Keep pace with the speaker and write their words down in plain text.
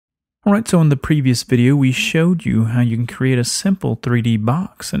Alright, so in the previous video we showed you how you can create a simple 3D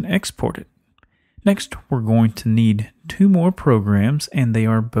box and export it. Next, we're going to need two more programs, and they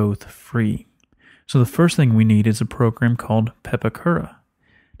are both free. So the first thing we need is a program called Pepakura.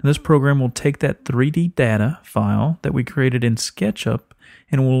 Now this program will take that 3D data file that we created in SketchUp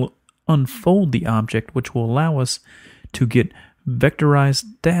and will unfold the object, which will allow us to get vectorized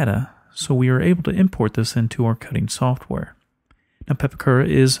data so we are able to import this into our cutting software. Now Pepakura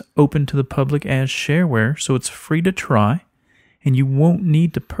is open to the public as shareware, so it's free to try, and you won't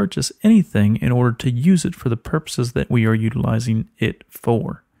need to purchase anything in order to use it for the purposes that we are utilizing it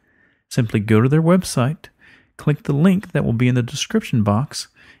for. Simply go to their website, click the link that will be in the description box,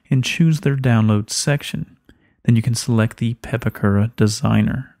 and choose their download section. Then you can select the Pepakura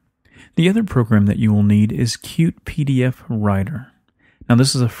Designer. The other program that you will need is Qt PDF Writer. Now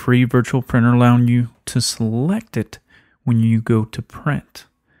this is a free virtual printer allowing you to select it when you go to print.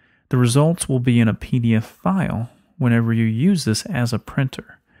 The results will be in a PDF file whenever you use this as a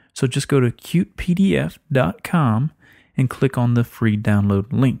printer. So just go to qtpdf.com and click on the free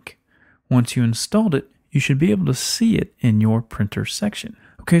download link. Once you installed it, you should be able to see it in your printer section.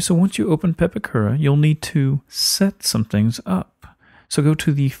 Okay, so once you open Pepakura, you'll need to set some things up. So go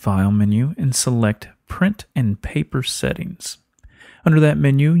to the File menu and select Print and Paper Settings. Under that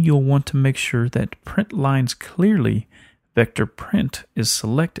menu, you'll want to make sure that Print Lines Clearly Vector Print is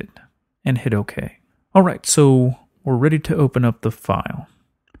selected, and hit OK. Alright, so we're ready to open up the file.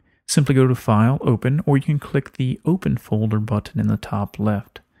 Simply go to File, Open, or you can click the Open Folder button in the top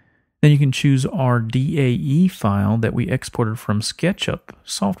left. Then you can choose our DAE file that we exported from SketchUp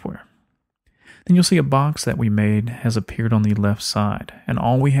software. Then you'll see a box that we made has appeared on the left side, and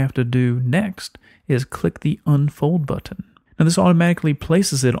all we have to do next is click the Unfold button. Now this automatically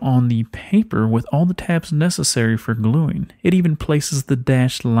places it on the paper with all the tabs necessary for gluing. It even places the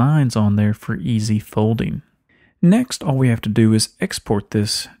dashed lines on there for easy folding. Next, all we have to do is export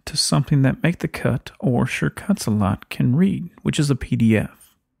this to something that Make the Cut or Sure Cuts a Lot can read, which is a PDF.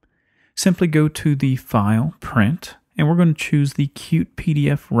 Simply go to the File, Print, and we're going to choose the Qt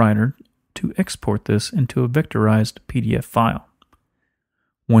PDF Writer to export this into a vectorized PDF file.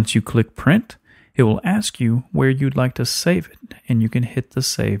 Once you click Print, it will ask you where you'd like to save it, and you can hit the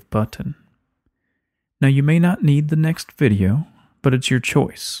Save button. Now you may not need the next video, but it's your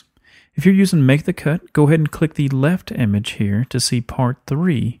choice. If you're using Make the Cut, go ahead and click the left image here to see Part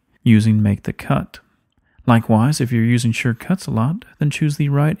 3 using Make the Cut. Likewise, if you're using Sure Cuts a Lot, then choose the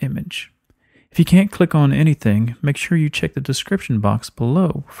right image. If you can't click on anything, make sure you check the description box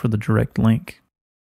below for the direct link.